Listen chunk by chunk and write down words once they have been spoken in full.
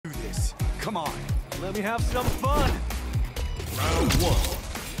Come on, let me have some fun. Round one.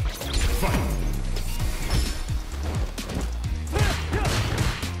 Fight.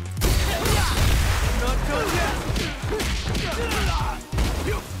 Not done yet.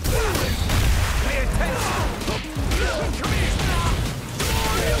 Pay attention. Come here.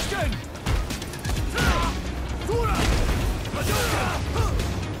 Houston.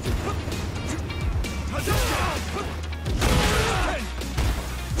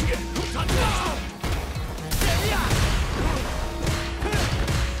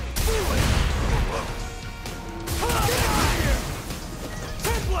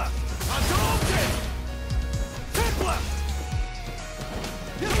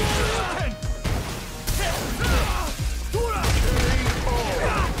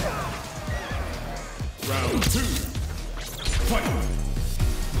 Round two. Fight.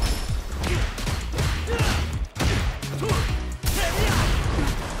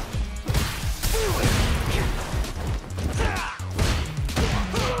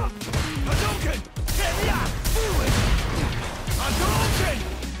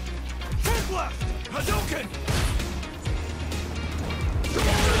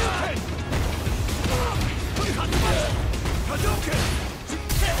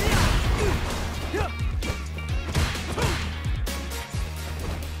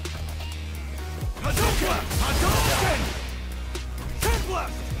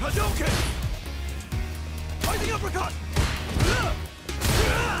 Hadouken! Fighting uppercut!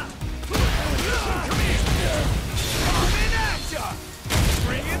 Come here! I'm in action!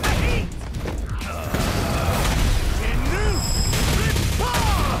 Bring in the heat!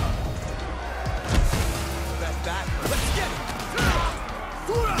 That let's get it!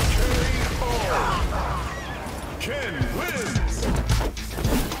 Ken wins!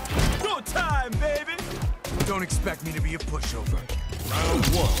 Go time, baby! Don't expect me to be a pushover. Round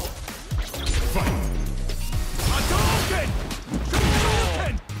one. Fight. Hadouken!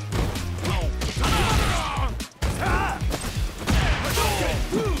 Hadouken!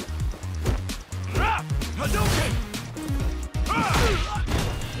 Hadouken!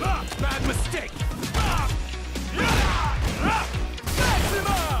 Bad mistake!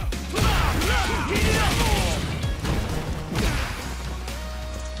 Maximum! Heat it up!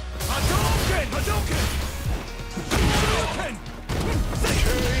 Hadouken! Hadouken! Hadouken!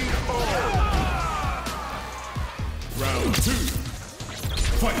 Round two.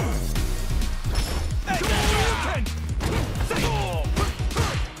 Fight.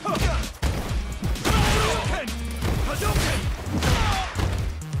 Hadouken! Hadouken!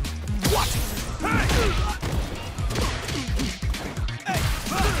 What?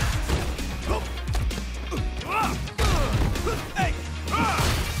 Hey!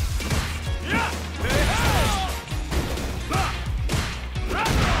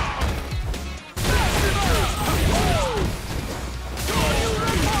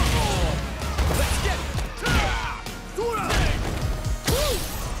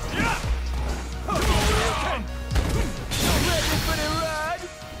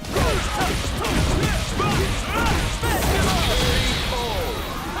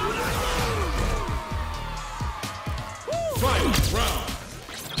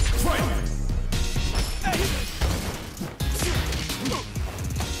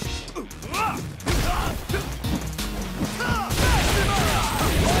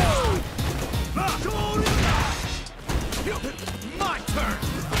 My turn!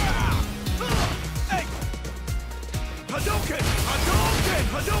 Hey! Hadouken! Hadouken!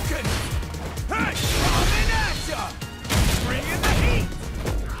 Hadouken! Hey! I'm in action! Bring in the heat!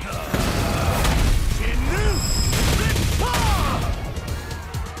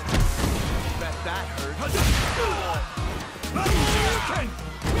 Bet that hurt. Hadouken!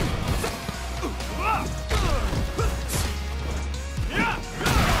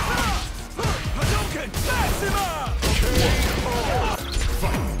 Hadouken! Maxima!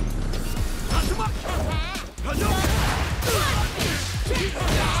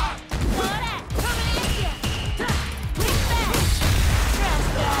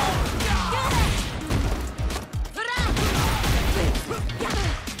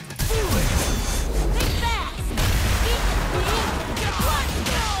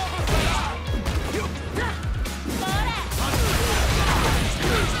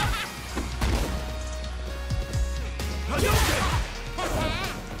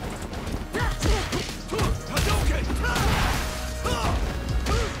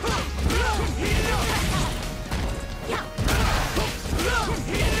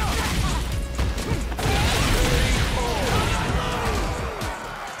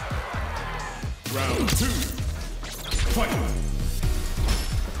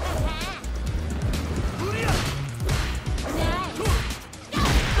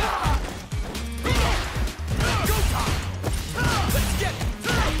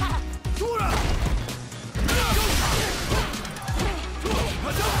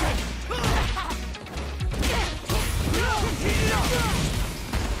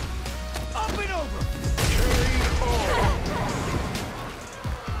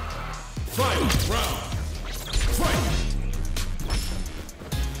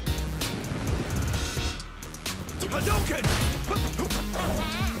 Hadouken!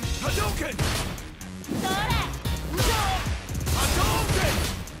 Hadouken! Hadouken!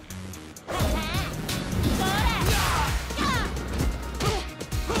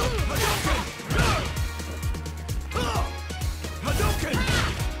 Hadouken!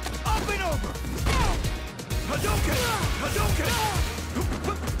 Up and over! Hadouken! Hadouken!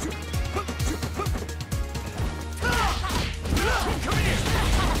 Come here!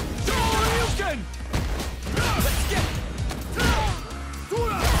 Hadouken! Let's get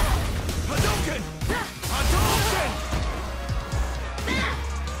Hadouken! Hadouken!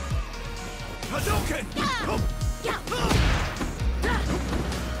 Hadouken!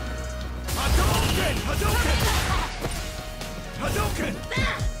 Hadouken! Hadouken! Hadouken!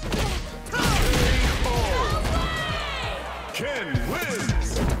 Ken wins!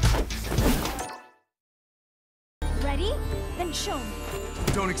 Ready? Then show me.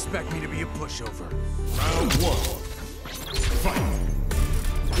 Don't expect me to be a pushover. Round 1. Fight!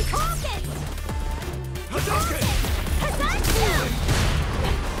 Hadouken! Hadouken! Hadouken!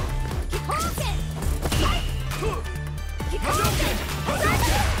 Hadouken! Hadouken! Hadouken!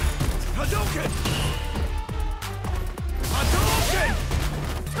 Hadouken!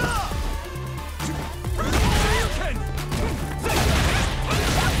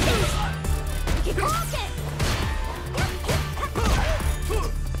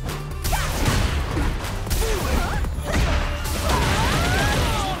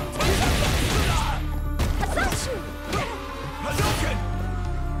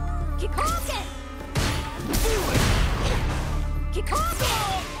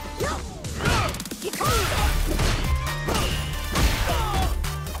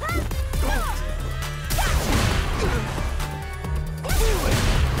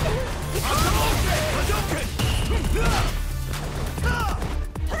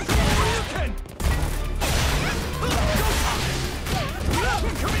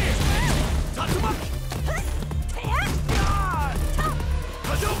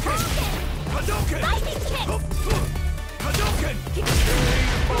 Hadouken! Hadouken!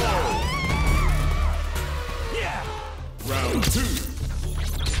 Yeah! Round 2.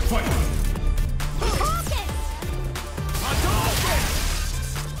 Fight! Hadouken! Hadouken!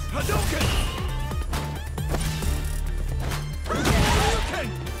 Hadouken!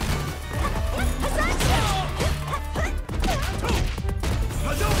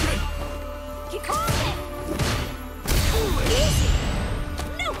 Hadouken! Easy!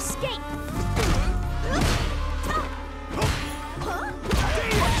 No escape!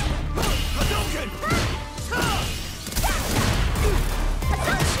 Hadouken!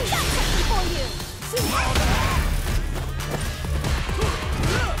 For you! See that?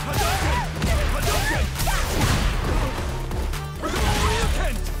 Hadouken! Hadouken!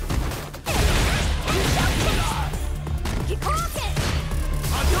 Hadouken!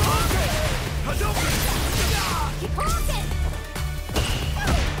 Hadouken! Hadouken! KO!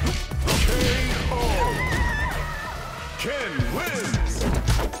 Ken wins!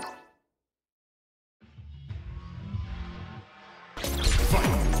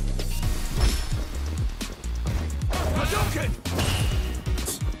 Fight! Hadouken!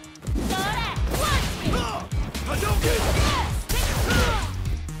 Hadouken! Hadouken!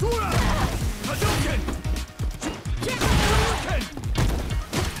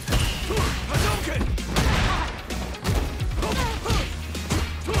 Hadouken! Hadouken!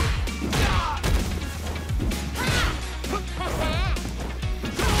 Hadouken!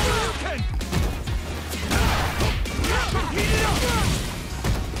 Heat it up!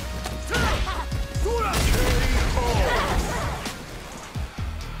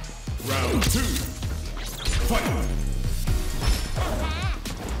 Round 2. Fight!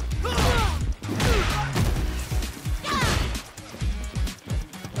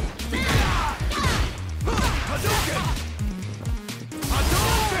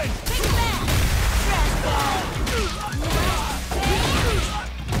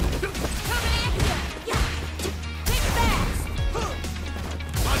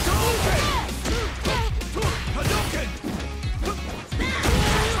 Hadouken! Hadouken! Hadouken!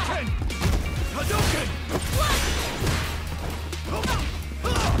 Hadouken! Hadouken!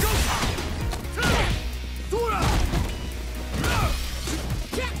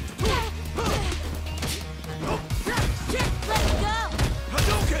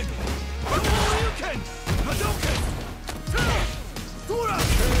 Hadouken! Hadouken! Hadouken! KO!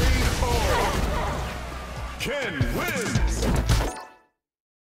 Ken wins!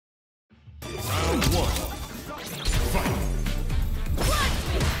 Round 1. Fight!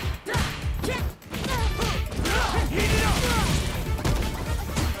 Heat it up!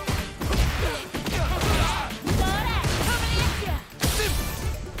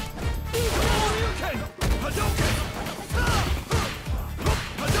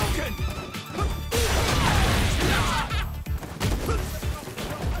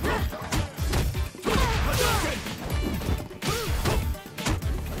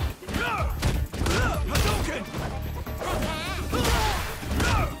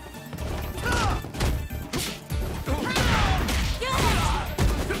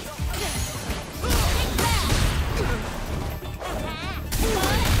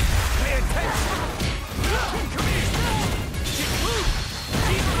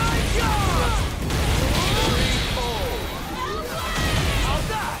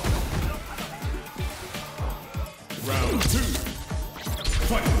 Round two.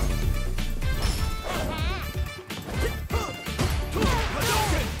 Fight.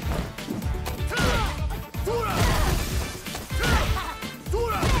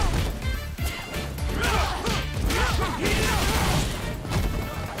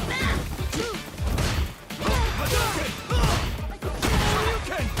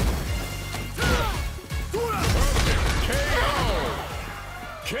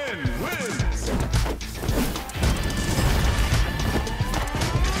 Ken wins!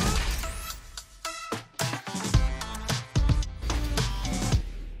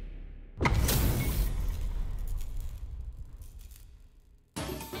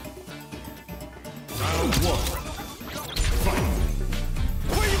 Round one. Fight!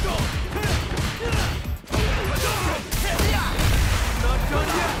 Where you go? Not done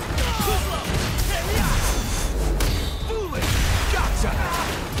yet. Foolish. Gotcha.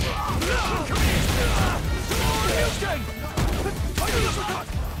 Come here. Houston. Are you uppercut?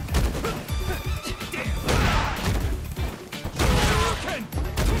 Damn. Shoryuken.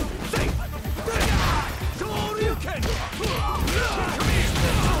 Say. Shoryuken. Come here.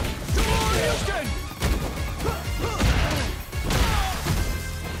 Shoryuken.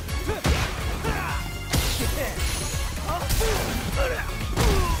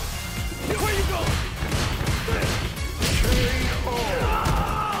 Where you go? KO!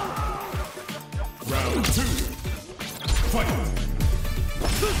 Round two. Fight!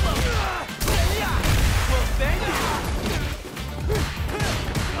 Well, thank you.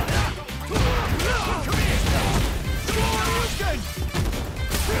 Come here. Shoryuken.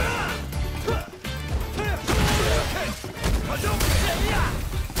 Shoryuken. Hadouken.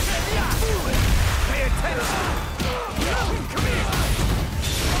 Pay attention. Come here.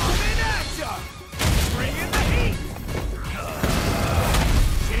 I'm in action. Bring in the heat.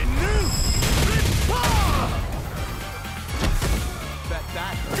 Inu. Bet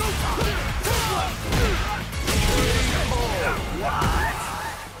that. Go What?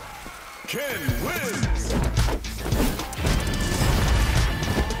 Ken wins!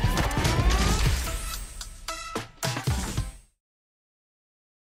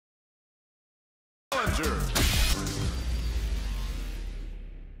 Challenger!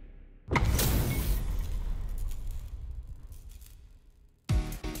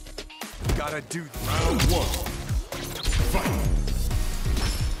 Gotta do Round one. Fight!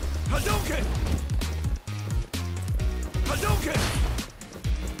 Hadouken! Hadouken!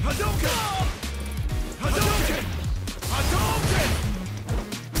 Hadouken! Hadouken! Hadouken!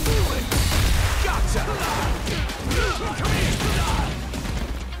 Foolish! Gotcha! Come here!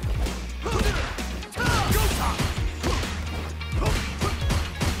 Go top! Damn! Hadouken!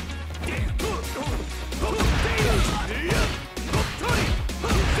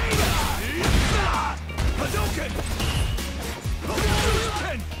 Hadouken!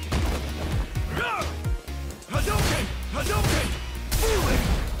 Hadouken! Hadouken! Foolish!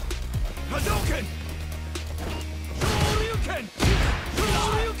 Hadouken! Shoryuken!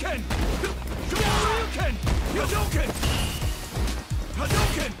 Shoryuken! Shoryuken!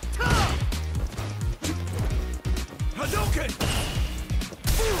 Hadouken! Hadouken! Hadouken!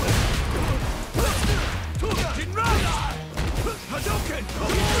 Foolish! Didn't Hadouken!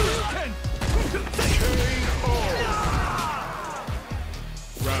 Shoryuken! KO!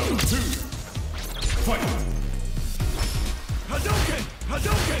 Round two. Fight! Hadouken!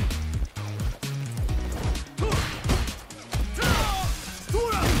 Hadouken!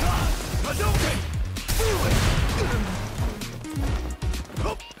 Hadouken! Foolish!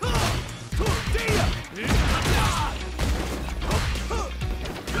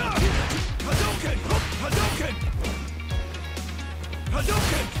 Hadouken! Hadouken!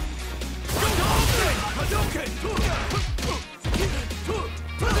 Hadouken! Hadouken!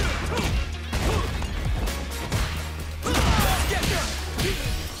 Get there!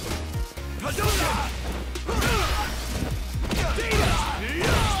 Hadouken!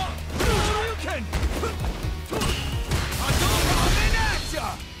 Hadouken! I'm in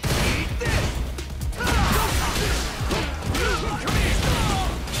action! Eat this! Come here!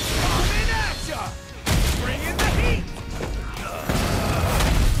 I'm in action! Bring in the heat!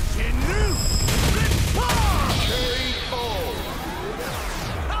 Inu! KO!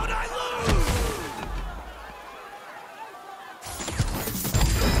 How'd I lose?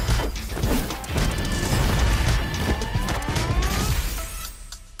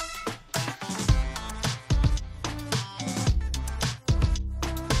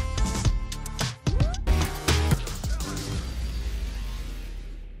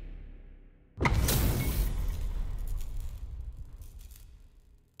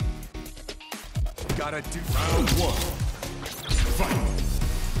 Gotta do Round one. Fight!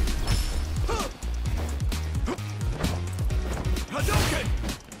 Hadouken!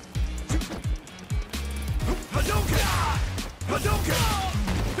 Hadouken! Hadouken!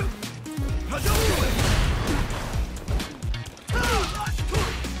 Hadouken!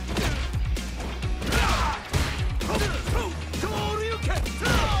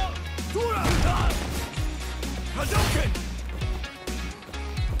 Hadouken!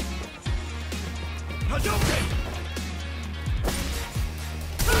 Hadouken!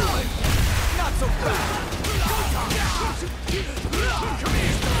 Not so fast! Come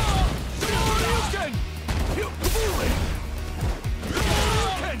here! Hadouken! You fooling!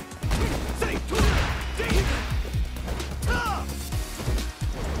 Hadouken! Say,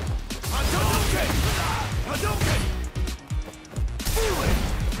 Hadouken! Hadouken! Fooling!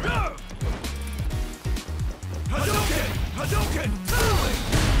 Hadouken! Hadouken! Fooling!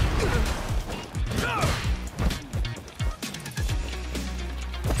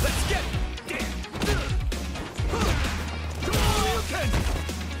 Let's get it! Hadouken!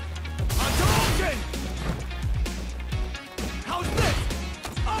 Hadouken! How's this?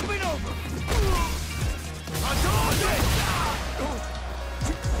 Up and over! Hadouken!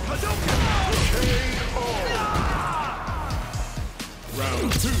 Hadouken! KO!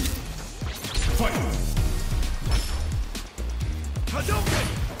 Round 2. Fight! Hadouken!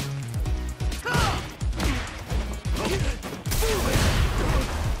 Fooling! Hadouken! Fooling!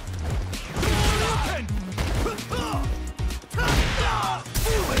 Hadouken!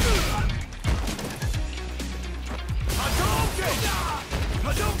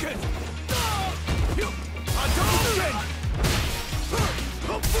 Hadouken! Hadouken!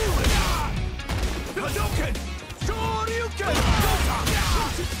 Fooling! Hadouken! Shoryuken! Hadouken!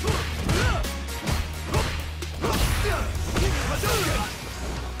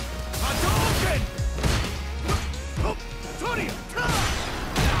 Hadouken! Toria!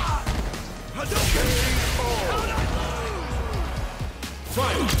 Hadouken!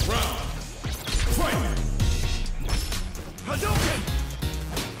 Final round! Fight! Hadouken!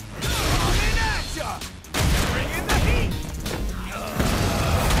 Coming at ya! Bring in the heat!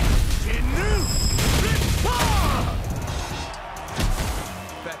 Ginnu!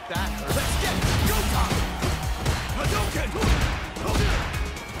 Bet that hurt. Let's get go time! Hadouken!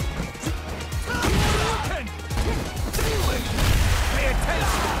 Hadouken! Fooling! Pay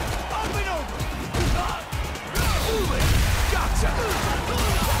attention! Up and over! Fooling! Gotcha!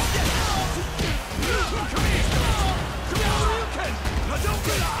 Come here! Hadouken!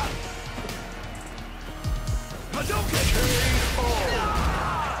 Hadouken! Hadouken!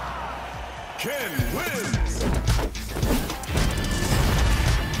 Ken wins!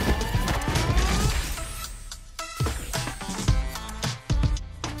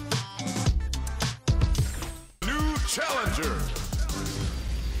 New challenger!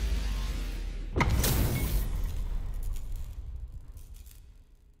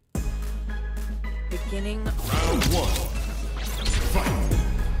 Beginning. Round 1. Fight!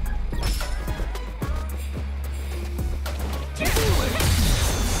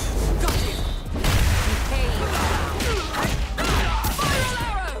 Got it. Okay. Spiral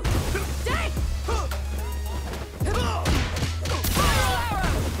arrow. Dead. Spiral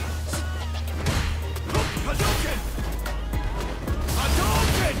arrow. Hadouken!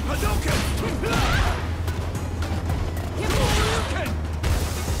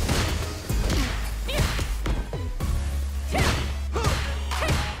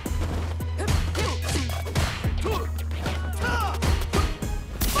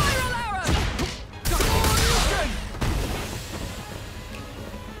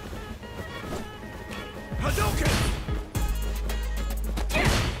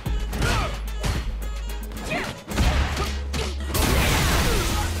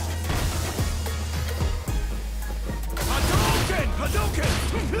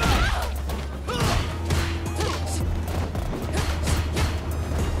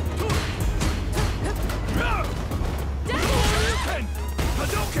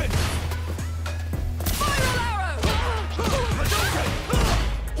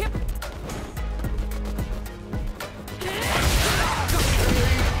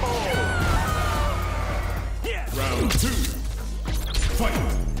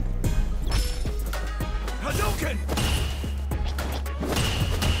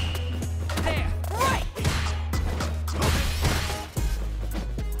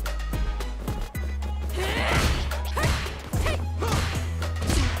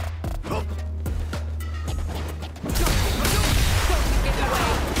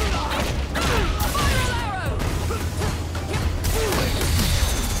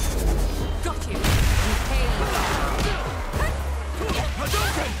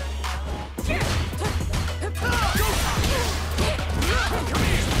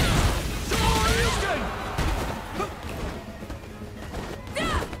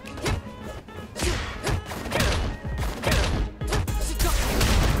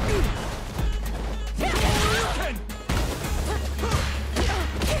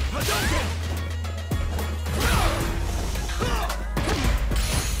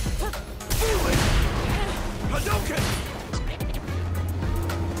 Hadouken!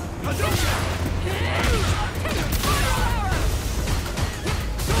 Hadouken!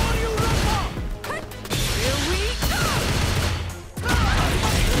 Here we go!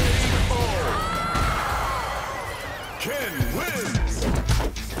 Ken wins!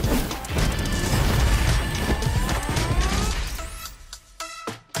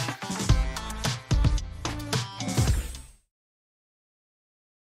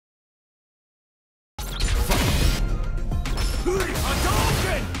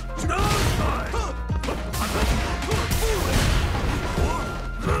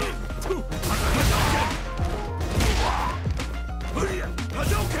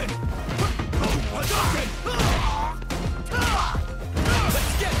 Hadouken! Hadouken! Hadouken!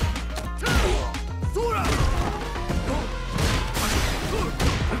 Let's get it! Sora!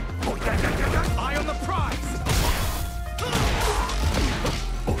 Eye on the prize!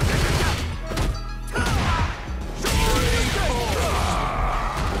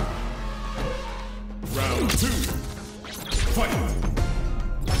 Round 2. Fight!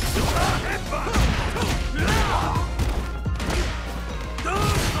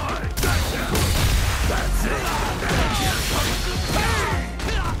 That's it! Here comes the pain!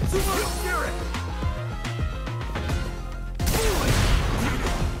 Super spirit!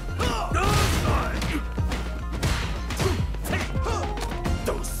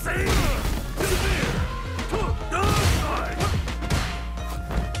 Don't say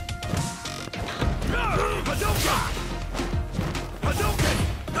Hadouken! Hadouken!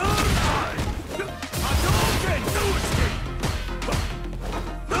 Hadouken!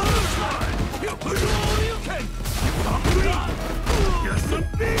 No escape! Hadouken! Yes,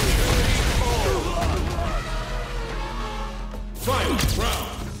 indeed! Final round!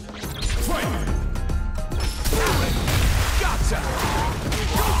 Fight! Gotcha!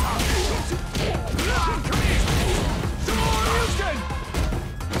 Come here! Hadouken!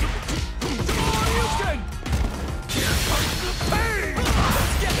 Hadouken! Here comes the pain!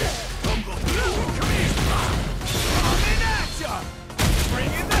 Let's get it! Come here! Coming at ya!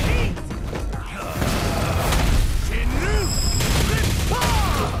 Bring in the heat! Jinru!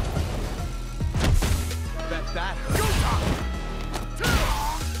 Bet that hurt.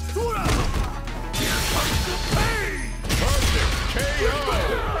 Sora! Here comes the pain! Perfect KO!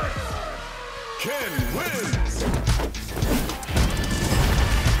 Ken wins!